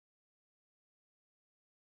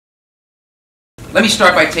Let me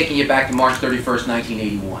start by taking you back to March 31st,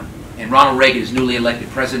 1981, and Ronald Reagan is newly elected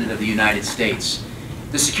President of the United States.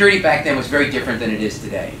 The security back then was very different than it is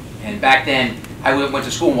today. And back then, I went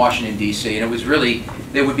to school in Washington, D.C., and it was really,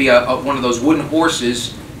 there would be one of those wooden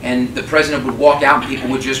horses, and the president would walk out, and people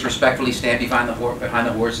would just respectfully stand behind the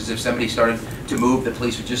horses. If somebody started to move, the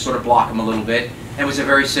police would just sort of block them a little bit, and it was a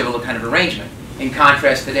very civil kind of arrangement. In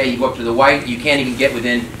contrast, today, you go up to the you can't even get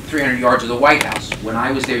within 300 yards of the White House. When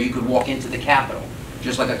I was there, you could walk into the Capitol,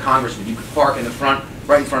 just like a congressman. You could park in the front,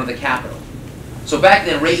 right in front of the Capitol. So back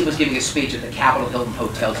then, Reagan was giving a speech at the Capitol Hilton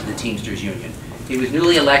Hotel to the Teamsters Union. He was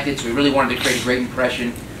newly elected, so he really wanted to create a great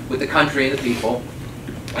impression with the country and the people.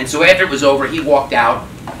 And so after it was over, he walked out,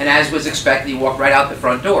 and as was expected, he walked right out the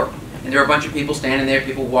front door. And there were a bunch of people standing there,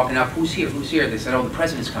 people walking up, who's here, who's here? They said, oh, the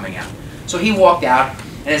president's coming out. So he walked out,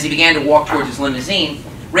 and as he began to walk towards his limousine,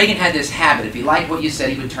 Reagan had this habit. If he liked what you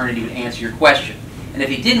said, he would turn and he would answer your question. And if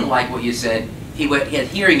he didn't like what you said, he had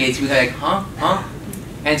hearing aids, he was like, huh, huh?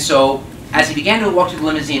 And so, as he began to walk to the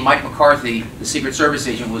limousine, Mike McCarthy, the Secret Service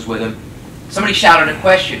agent, was with him. Somebody shouted a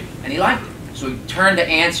question, and he liked it. So he turned to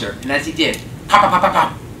answer, and as he did, pop, pop, pop, pop,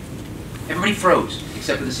 pop. Everybody froze,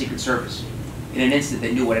 except for the Secret Service. In an instant,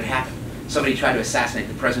 they knew what had happened. Somebody tried to assassinate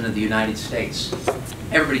the President of the United States.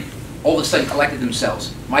 Everybody all of a sudden collected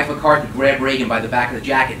themselves. Mike McCarthy grabbed Reagan by the back of the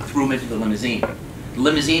jacket and threw him into the limousine. The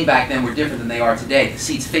limousine back then were different than they are today. The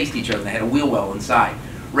seats faced each other. They had a wheel well inside.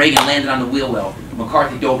 Reagan landed on the wheel well.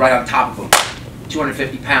 McCarthy dove right on top of him.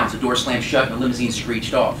 250 pounds. The door slammed shut and the limousine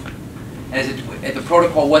screeched off. As the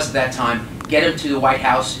protocol was at that time, get him to the White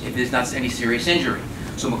House if there's not any serious injury.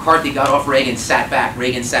 So McCarthy got off Reagan, sat back.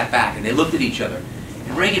 Reagan sat back, and they looked at each other.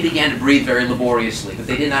 And Reagan began to breathe very laboriously, but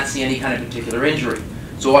they did not see any kind of particular injury.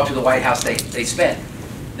 So up to the White House they sped.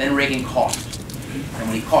 Then Reagan coughed. And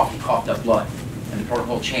when he coughed up blood. And the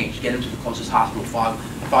protocol changed. Get him to the closest hospital,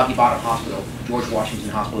 Foggy Bottom Hospital, George Washington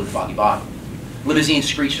Hospital in Foggy Bottom. Limousine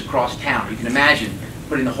screeched across town. You can imagine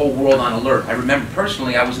putting the whole world on alert. I remember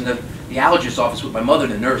personally, I was in the allergist's office with my mother.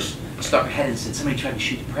 The nurse stuck her head and said, somebody tried to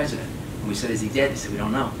shoot the president. And we said, is he dead? They said, we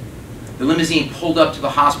don't know. The limousine pulled up to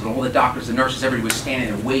the hospital. All the doctors, the nurses, everybody was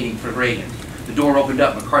standing there waiting for Reagan. The door opened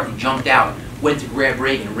up. McCarthy jumped out, went to grab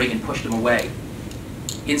Reagan, and Reagan pushed him away.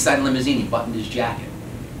 Inside the limousine, he buttoned his jacket.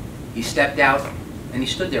 He stepped out, and he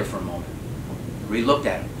stood there for a moment. He looked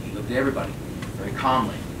at him. He looked at everybody, very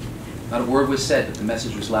calmly. Not a word was said, but the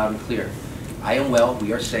message was loud and clear. I am well,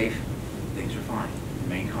 we are safe, things are fine.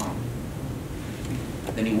 Remain calm.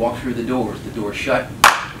 Then he walked through the doors shut,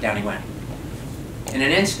 down he went. In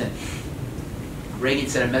an instant, Reagan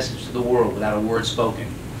sent a message to the world without a word spoken.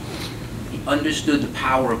 He understood the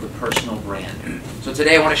power of the personal brand. So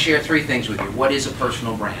today I want to share three things with you. What is a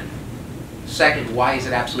personal brand? Second, why is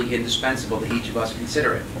it absolutely indispensable that each of us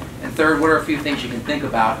consider it? And third, what are a few things you can think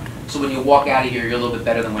about so when you walk out of here, you're a little bit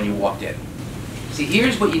better than when you walked in? See,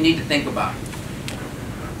 here's what you need to think about.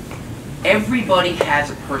 Everybody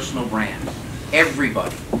has a personal brand.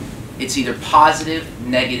 Everybody. It's either positive,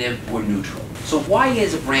 negative, or neutral. So why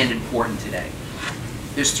is a brand important today?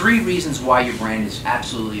 There's three reasons why your brand is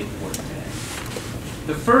absolutely important today.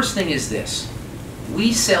 The first thing is this.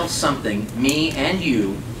 We sell something, me and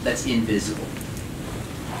you, that's invisible.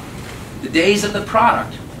 The days of the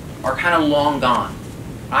product are kind of long gone,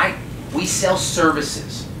 right? We sell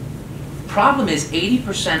services. Problem is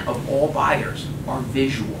 80% of all buyers are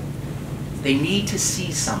visual. They need to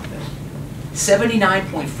see something.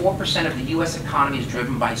 79.4% of the U.S. economy is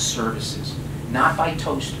driven by services, not by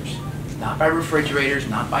toasters, not by refrigerators,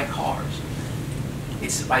 not by cars.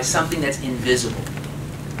 It's by something that's invisible.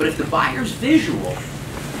 But if the buyer's visual,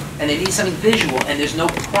 and they need something visual, and there's no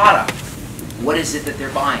product, what is it that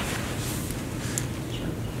they're buying?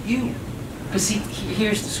 You. Because see,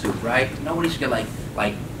 here's the scoop, right? Nobody's gonna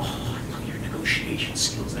like, oh, I love your negotiation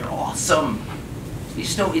skills, they're awesome.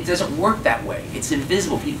 It doesn't work that way. It's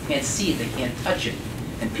invisible. People can't see it, they can't touch it.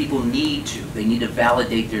 And people need to. They need to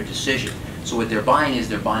validate their decision. So what they're buying is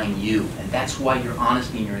they're buying you. And that's why your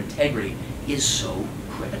honesty and your integrity is so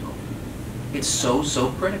critical. It's so,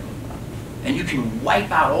 so critical. And you can wipe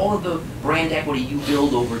out all of the brand equity you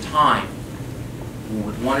build over time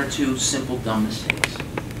with one or two simple, dumb mistakes.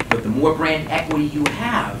 But the more brand equity you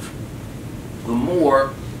have, the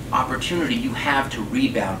more opportunity you have to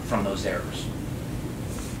rebound from those errors.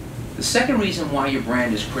 The second reason why your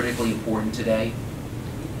brand is critically important today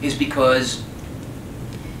is because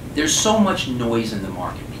there's so much noise in the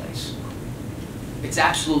marketplace. It's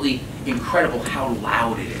absolutely incredible how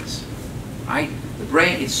loud it is, right? The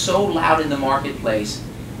brand is so loud in the marketplace.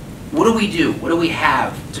 What do we do? What do we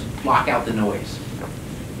have to block out the noise?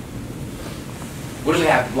 What do we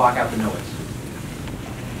have to block out the noise?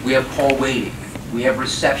 We have call waiting. We have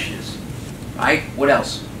receptionists, right? What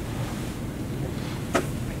else?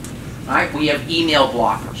 Right? We have email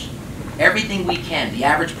blockers. Everything we can. The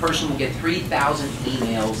average person will get 3,000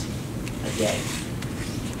 emails a day.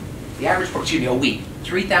 The average person, excuse me, a week.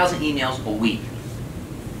 3,000 emails a week.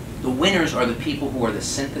 The winners are the people who are the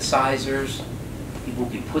synthesizers, people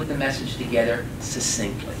who can put the message together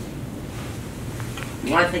succinctly.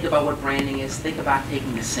 You want to think about what branding is? Think about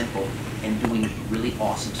taking the simple and doing really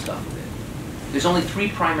awesome stuff with it. There's only 3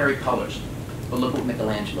 primary colors, but look what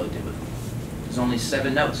Michelangelo did with them. There's only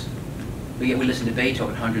 7 notes, but yet we listen to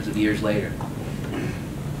Beethoven hundreds of years later.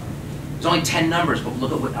 There's only 10 numbers, but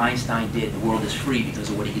look at what Einstein did. The world is free because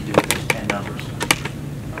of what he could do with those 10 numbers.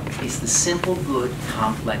 It's the simple good,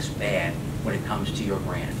 complex bad when it comes to your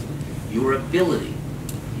brand. Your ability,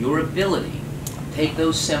 take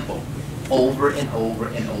those simple over and over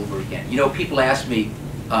and over again. You know, people ask me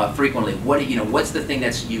frequently, what's the thing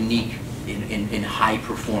that's unique in high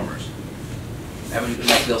performers?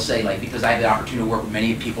 Like they'll say, like, because I have the opportunity to work with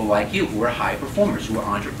many people like you who are high performers, who are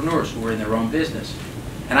entrepreneurs, who are in their own business.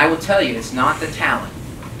 And I will tell you, it's not the talent.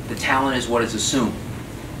 The talent is what is assumed.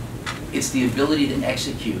 It's the ability to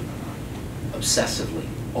execute obsessively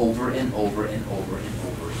over and over and over and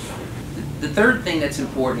over again. The third thing that's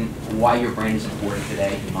important, why your brand is important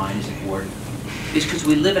today, and mine is important, is because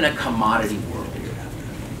we live in a commodity world.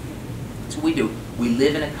 That's what we do. We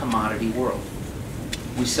live in a commodity world.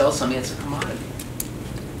 We sell something that's a commodity.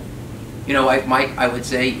 You know, Mike, I would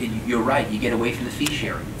say, you're right, you get away from the fee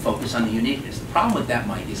sharing, focus on the uniqueness. The problem with that,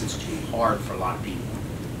 Mike, is it's too hard for a lot of people.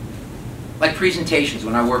 Like presentations,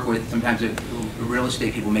 when I work with, sometimes real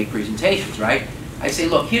estate people make presentations, right? I say,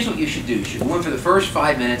 look, here's what you should do. You should go in for the first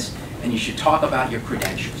 5 minutes, and you should talk about your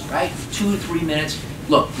credentials, right? 2 to 3 minutes.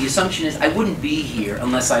 Look, the assumption is I wouldn't be here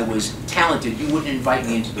unless I was talented. You wouldn't invite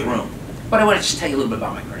me into the room. But I want to just tell you a little bit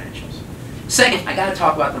about my credentials. Second, I got to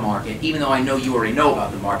talk about the market, even though I know you already know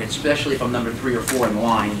about the market, especially if I'm number 3 or 4 in the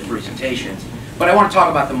line in the presentations. But I want to talk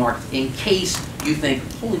about the market in case you think,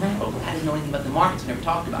 holy mackerel, I didn't know anything about the markets, never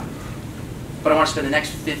talked about it. But I want to spend the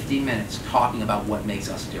next 15 minutes talking about what makes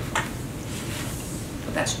us different.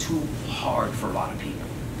 But that's too hard for a lot of people.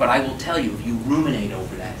 But I will tell you, if you ruminate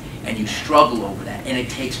over that, and you struggle over that, and it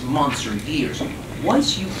takes months or years,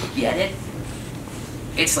 once you get it,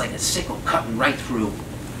 it's like a sickle cutting right through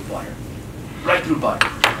butter. Right through butter.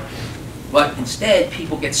 But instead,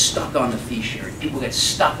 people get stuck on the fee sharing. People get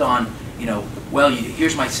stuck on, you know, well,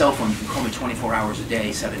 here's my cell phone, you can call me 24 hours a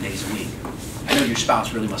day, 7 days a week. I know your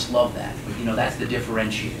spouse really must love that, but you know, that's the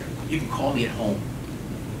differentiator. You can call me at home.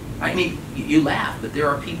 I mean, you laugh, but there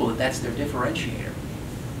are people that's their differentiator.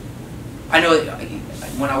 I know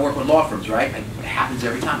when I work with law firms, right, it happens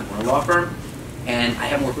every time. I go to a law firm, and I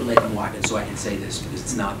haven't worked with Latham & Watkins, so I can say this because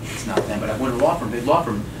it's not them, but I went to a law firm, big law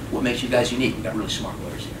firm. What makes you guys unique? We got really smart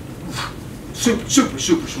lawyers here.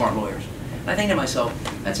 Super smart lawyers. And I think to myself,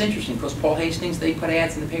 that's interesting because Paul Hastings, they put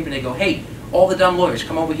ads in the paper and they go, hey, all the dumb lawyers,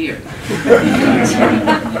 come over here.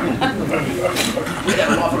 We got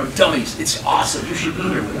a law firm of dummies. It's awesome. You should be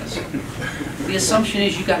here with us. The assumption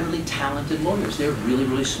is you got really talented lawyers. They're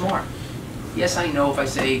really smart. Yes, I know if I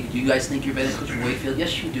say, do you guys think you're better than Cushman Wakefield?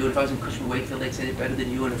 Yes, you do. If I was in Cushman Wakefield, they'd say they're better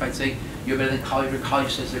than you. And if I'd say you're better than Collier, Collier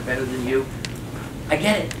says they're better than you. I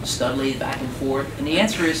get it. Studley, back and forth. And the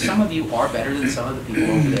answer is some of you are better than some of the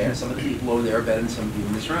people over there. Some of the people over there are better than some of you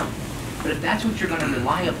in this room. But if that's what you're going to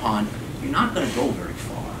rely upon, you're not going to go very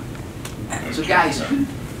far. So guys,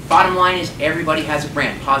 bottom line is everybody has a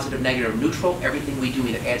brand. Positive, negative, neutral. Everything we do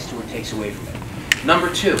either adds to or takes away from it.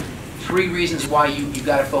 Number 2, 3 reasons why you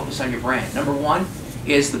got to focus on your brand. Number 1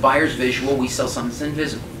 is the buyer's visual. We sell something that's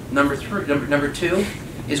invisible. Number 2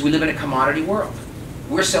 is we live in a commodity world.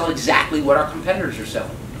 We're selling exactly what our competitors are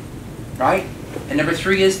selling, right? And number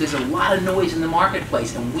 3 is there's a lot of noise in the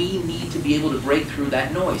marketplace, and we need to be able to break through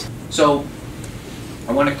that noise. So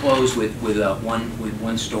I want to close with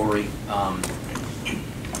one story,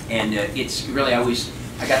 and it's really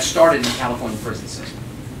I got started in the California prison system.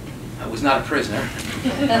 I was not a prisoner,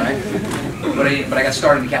 right? but I got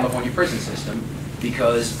started in the California prison system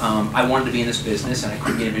because I wanted to be in this business and I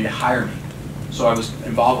couldn't get anybody to hire me. So I was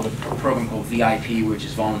involved with a program called VIP, which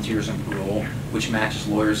is Volunteers on Parole, which matches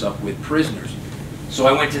lawyers up with prisoners. So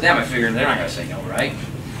I went to them. I figured they're not going to say no, right?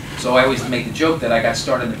 So I always make the joke that I got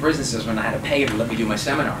started in the prison system and I had to pay them to let me do my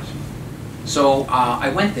seminars. So I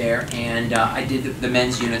went there and I did the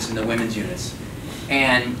men's units and the women's units.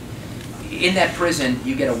 And in that prison,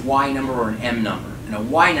 you get a Y number or an M number. And a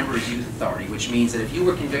Y number is youth authority, which means that if you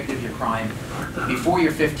were convicted of your crime before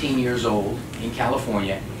you're 15 years old in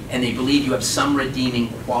California, and they believe you have some redeeming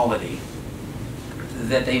quality,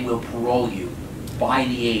 that they will parole you by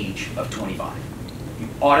the age of 25. you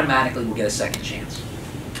automatically will get a second chance.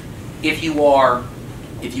 If you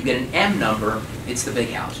get an M number, it's the big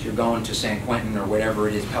house. You're going to San Quentin or whatever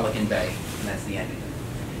it is, Pelican Bay, and that's the end of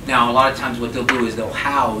it. Now, a lot of times what they'll do is they'll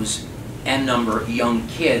house M number young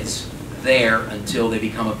kids there until they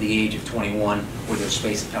become of the age of 21 or their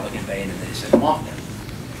space at Pelican Bay, and then they send them off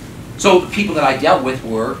there. So the people that I dealt with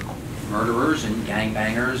were murderers and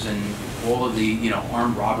gangbangers and all of the, you know,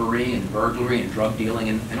 armed robbery and burglary and drug dealing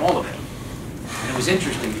and all of it. And it was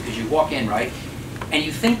interesting because you walk in, right, and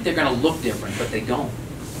you think they're going to look different, but they don't.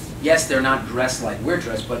 Yes, they're not dressed like we're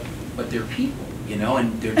dressed, but they're people, you know,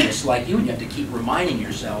 and they're just like you, and you have to keep reminding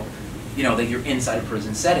yourself, you know, that you're inside a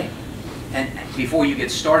prison setting. And before you get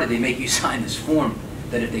started, they make you sign this form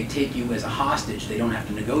that if they take you as a hostage, they don't have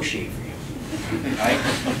to negotiate for you, right?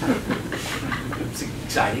 It's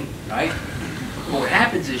exciting, right? Well, what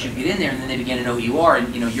happens is you get in there, and then they begin to know who you are,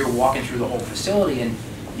 and you know you're walking through the whole facility, and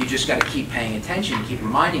you just got to keep paying attention, keep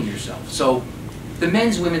reminding yourself. So the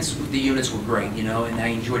men's, women's, the units were great, you know, and I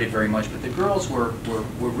enjoyed it very much. But the girls were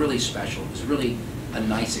really special. It was really a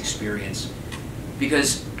nice experience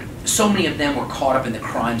because so many of them were caught up in the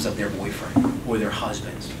crimes of their boyfriend or their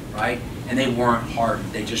husbands, right? And they weren't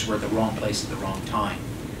hardened. They just were at the wrong place at the wrong time.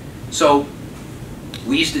 So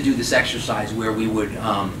we used to do this exercise where we would,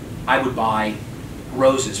 I would buy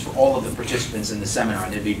roses for all of the participants in the seminar.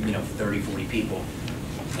 There'd be, you know, 30, 40 people.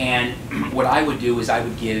 And what I would do is I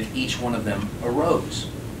would give each one of them a rose.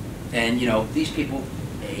 And, you know, these people,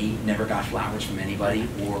 A, never got flowers from anybody,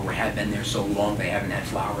 or had been there so long they haven't had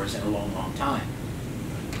flowers in a long, long time.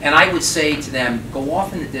 And I would say to them, go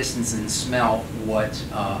off in the distance and smell what,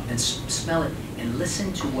 smell it and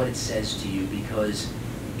listen to what it says to you, because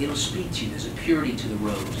it'll speak to you. There's a purity to the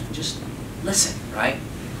rose. Just listen, right?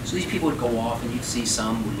 So these people would go off, and you'd see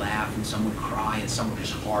some would laugh, and some would cry, and some were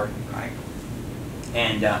just hardened, right?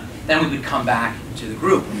 And then we would come back to the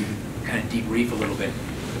group, and we would kind of debrief a little bit.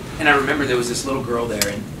 And I remember there was this little girl there,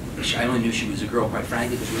 and I only knew she was a girl, quite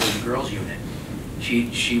frankly, because we were in the girls' unit.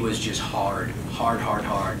 She was just hard. But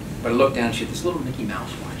I looked down, she had this little Mickey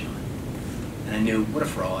Mouse watch on. And I knew, what a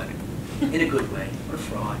fraud. In a good way, what a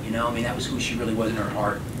fraud, you know? I mean, that was who she really was in her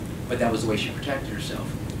heart, but that was the way she protected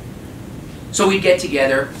herself. So we'd get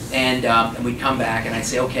together, and we'd come back, and I'd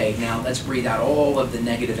say, okay, now let's breathe out all of the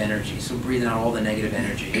negative energy. So breathing out all the negative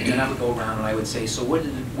energy. And then I would go around, and I would say, so what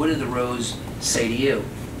did the rose say to you?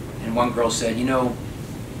 And one girl said, you know,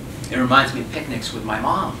 it reminds me of picnics with my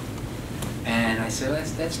mom. And I said, well,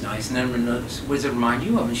 that's nice. And then what does it remind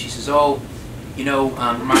you of? And she says, oh, you know,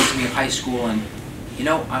 reminds me of high school, and you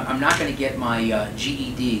know, I'm not going to get my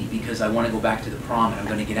GED because I want to go back to the prom, and I'm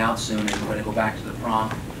going to get out soon, and I'm going to go back to the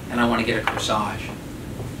prom, and I want to get a corsage,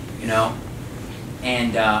 you know?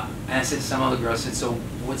 And I said to some other girl, I said, so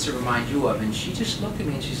what's it remind you of? And she just looked at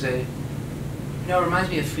me and she said, you know, it reminds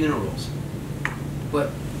me of funerals, but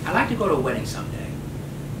I'd like to go to a wedding someday.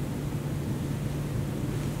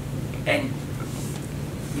 And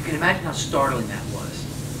you can imagine how startling that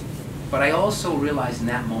was. But I also realized in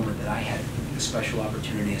that moment that I had a special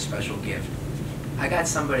opportunity, a special gift. I got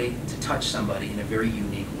somebody to touch somebody in a very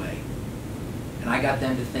unique way. And I got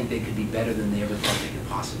them to think they could be better than they ever thought they could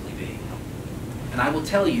possibly be. And I will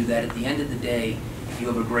tell you that at the end of the day, if you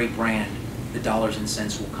have a great brand, the dollars and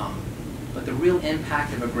cents will come. But the real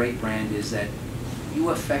impact of a great brand is that you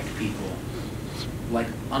affect people like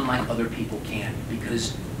unlike other people can,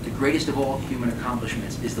 because the greatest of all human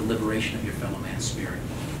accomplishments is the liberation of your fellow man's spirit.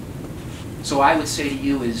 So I would say to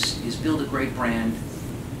you is build a great brand,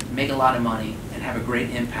 make a lot of money, and have a great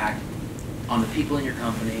impact on the people in your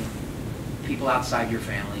company, people outside your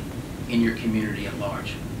family, in your community at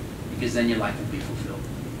large. Because then your life will be fulfilled,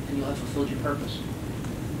 and you'll have fulfilled your purpose.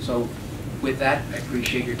 So with that, I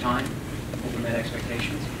appreciate your time. Hope you met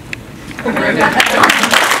expectations.